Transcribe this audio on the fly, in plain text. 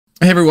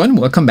Hey everyone,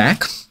 welcome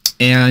back.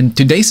 And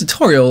today's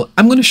tutorial,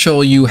 I'm going to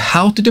show you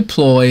how to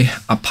deploy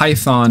a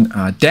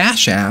Python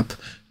Dash app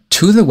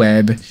to the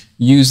web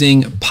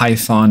using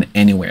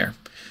Pythonanywhere.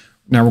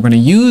 Now we're going to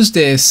use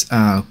this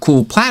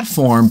cool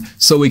platform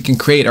so we can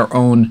create our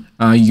own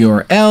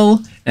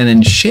URL and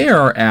then share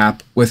our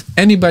app with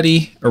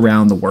anybody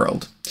around the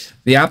world.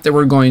 The app that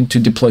we're going to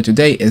deploy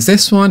today is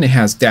this one. It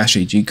has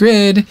 -AG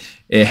grid,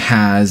 it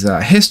has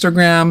a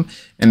histogram,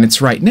 and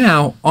it's right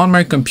now on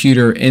my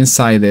computer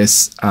inside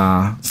this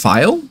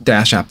file,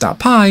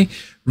 dashapp.py,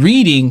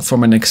 reading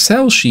from an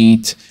Excel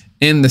sheet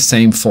in the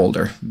same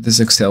folder,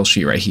 this Excel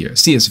sheet right here,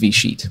 CSV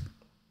sheet.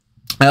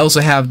 I also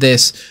have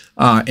this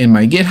in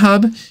my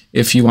GitHub.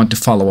 If you want to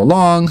follow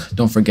along,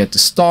 don't forget to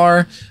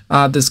star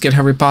this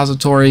GitHub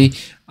repository.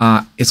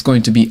 It's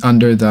going to be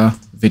under the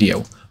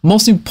video.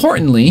 Most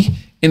importantly,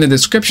 in the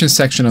description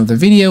section of the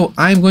video,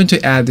 I'm going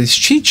to add this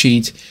cheat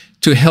sheet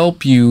to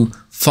help you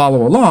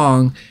follow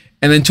along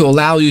and then to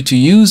allow you to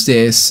use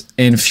this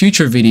in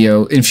future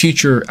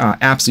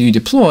apps that you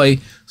deploy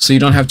so you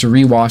don't have to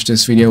rewatch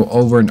this video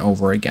over and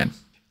over again.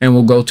 And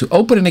we'll go to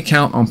open an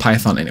account on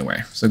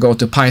Pythonanywhere. So go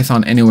to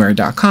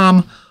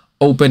pythonanywhere.com,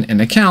 open an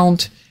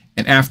account,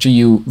 and after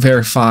you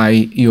verify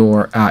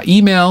your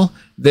email,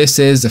 this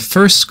is the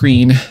first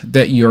screen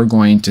that you're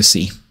going to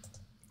see.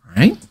 All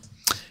right.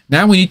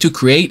 Now we need to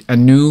create a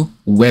new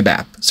web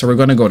app. So we're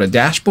going to go to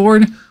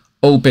Dashboard,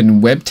 open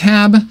Web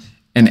tab,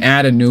 and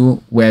add a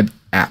new web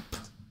app.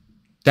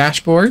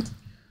 Dashboard,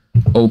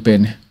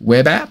 open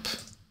Web app,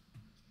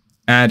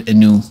 add a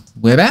new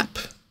web app,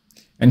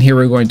 and here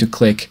we're going to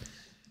click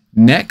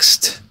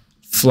Next,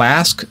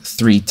 Flask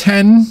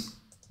 310.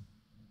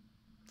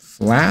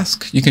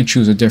 Flask, you can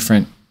choose a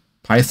different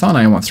Python.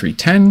 I want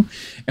 310,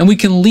 and we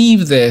can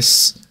leave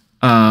this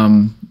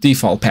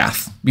default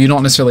path. You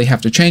don't necessarily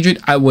have to change it.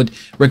 I would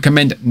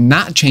recommend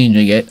not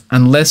changing it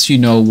unless you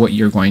know what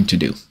you're going to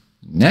do.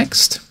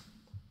 Next.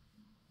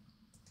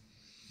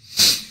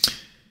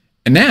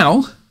 And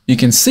now you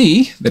can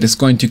see that it's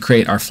going to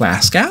create our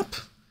Flask app.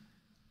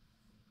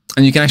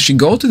 And you can actually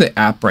go to the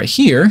app right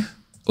here,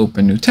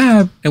 open new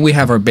tab, and we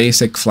have our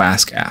basic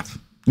Flask app.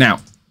 Now,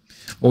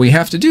 what we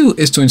have to do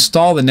is to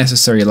install the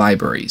necessary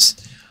libraries.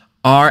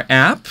 Our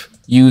app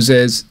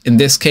uses, in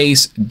this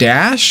case,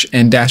 Dash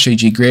and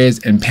 -AG grids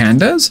and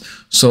pandas.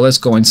 So let's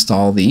go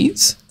install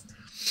these.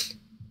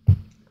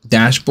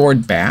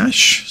 Dashboard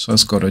bash. So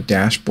let's go to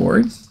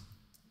dashboard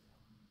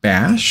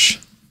bash.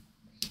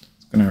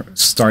 I'm going to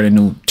start a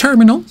new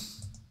terminal,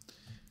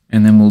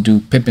 and then we'll do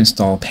pip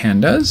install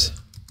pandas.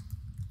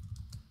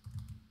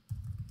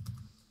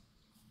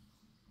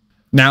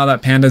 Now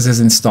that pandas is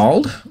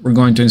installed, we're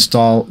going to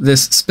install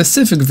this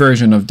specific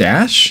version of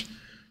Dash.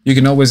 You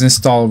can always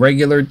install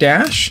regular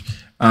Dash,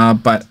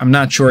 but I'm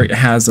not sure it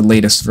has the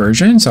latest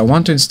version. So I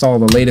want to install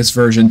the latest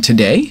version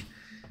today,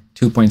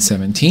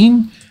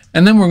 2.17.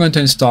 And then we're going to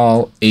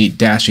install a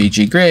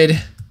 -AG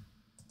grid.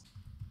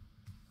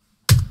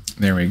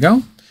 There we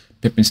go.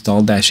 Pip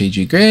install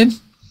 -AG grid.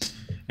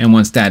 And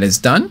once that is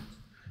done,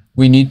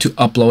 we need to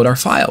upload our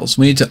files.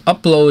 We need to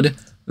upload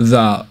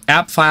the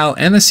app file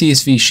and the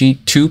CSV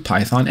sheet to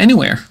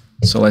Pythonanywhere.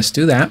 So let's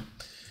do that.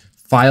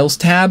 Files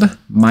tab,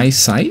 my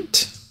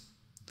site.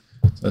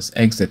 So let's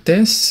exit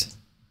this.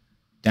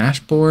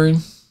 Dashboard.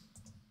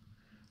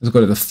 Let's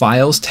go to the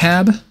Files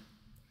tab.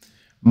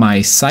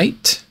 My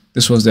site.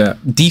 This was the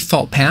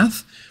default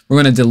path.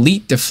 We're going to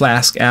delete the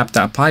Flask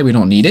app.py. We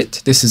don't need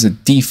it. This is a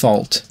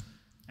default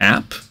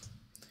app.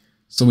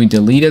 So we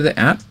deleted the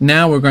app.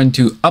 Now we're going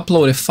to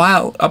upload a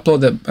file,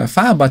 upload the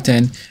file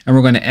button, and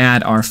we're going to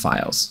add our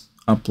files.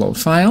 Upload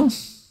file.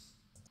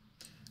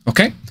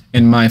 Okay,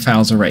 and my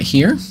files are right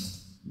here.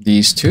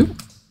 These two.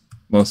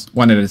 Well,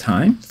 one at a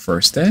time.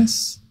 First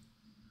this.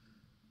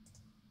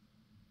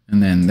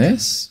 And then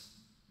this.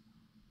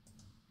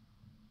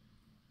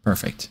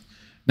 Perfect.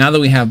 Now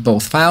that we have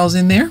both files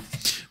in there,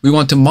 we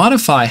want to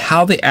modify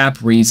how the app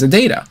reads the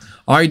data.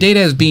 Our data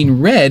is being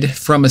read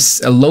from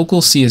a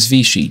local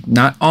CSV sheet,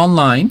 not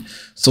online.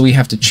 So we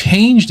have to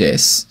change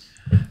this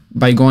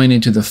by going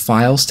into the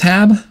Files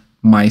tab,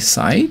 My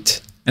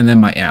Site, and then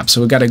My App. So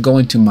we've got to go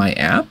into My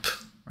App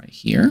right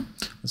here.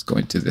 Let's go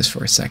into this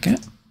for a second.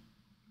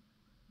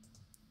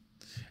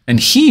 And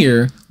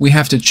here we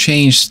have to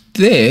change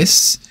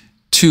this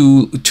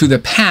to the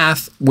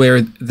path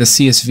where the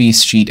CSV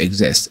sheet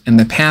exists. And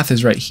the path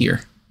is right here.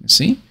 You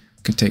see?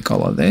 You can take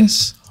all of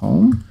this,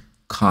 home,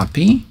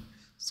 copy.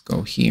 Let's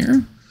go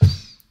here,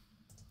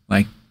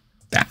 like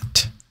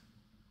that.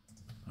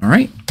 All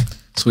right.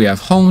 So we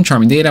have home,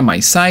 charming data,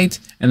 my site,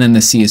 and then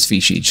the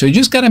CSV sheet. So you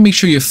just got to make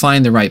sure you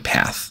find the right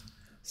path.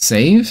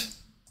 Save.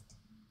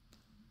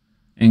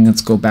 And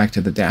let's go back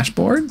to the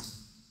dashboard.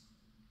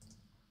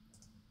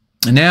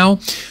 And now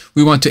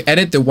we want to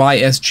edit the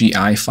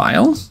YSGI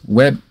file,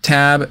 web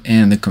tab,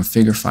 and the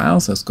configure file.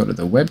 So let's go to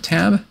the web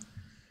tab,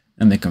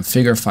 and the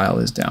configure file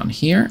is down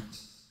here.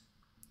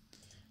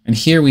 And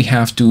here we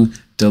have to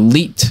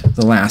delete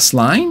the last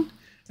line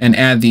and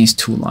add these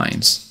two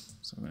lines.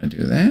 So I'm going to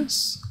do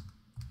this.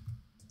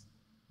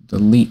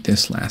 delete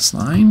this last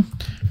line.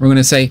 We're going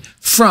to say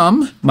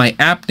from my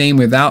app name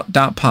without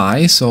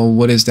 .py. So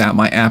what is that?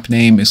 My app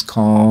name is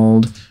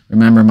called,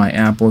 remember my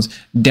app was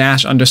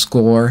 --app.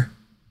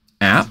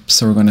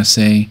 So we're going to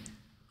say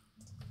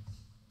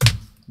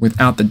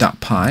without the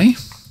 .py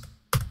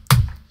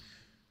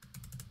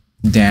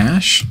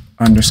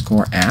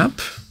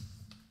 --app,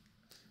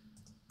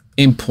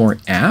 import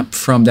app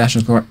from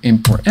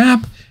 --import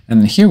app.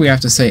 And then here we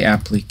have to say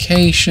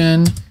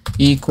application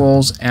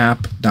equals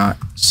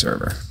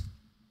app.server.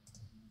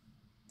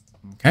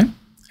 Okay,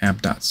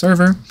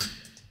 app.server.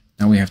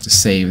 Now we have to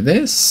save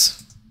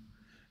this.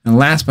 And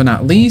last but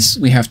not least,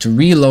 we have to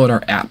reload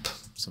our app.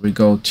 So we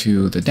go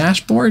to the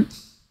dashboard,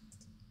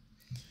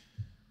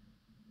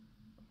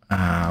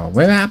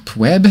 web app,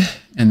 web,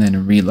 and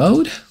then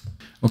reload.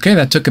 Okay,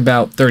 that took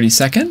about 30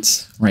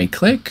 seconds. Right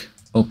click,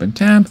 open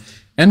tab,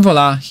 and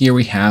voila, here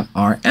we have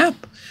our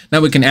app.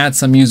 Now we can add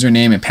some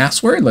username and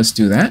password. Let's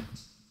do that.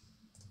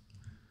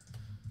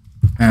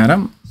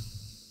 Adam,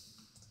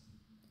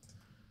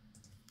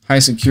 high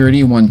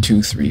security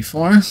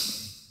 1234,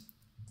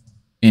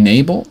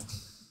 enable.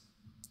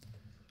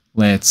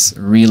 Let's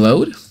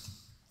reload.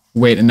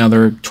 Wait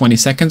another 20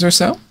 seconds or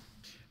so.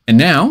 And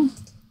now,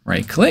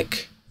 right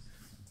click,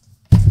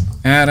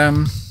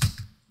 Adam,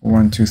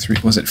 123,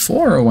 was it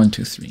 4 or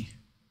 123?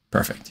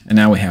 Perfect. And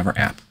now we have our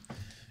app.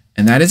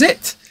 And that is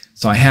it.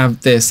 So I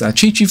have this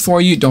cheat sheet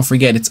for you. Don't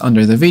forget it's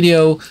under the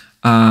video.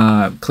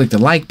 Click the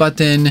like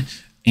button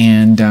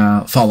and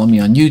follow me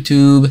on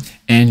YouTube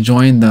and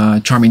join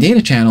the Charming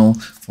Data channel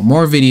for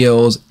more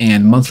videos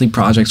and monthly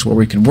projects where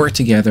we can work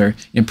together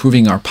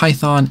improving our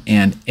Python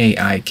and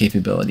AI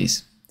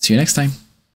capabilities. See you next time.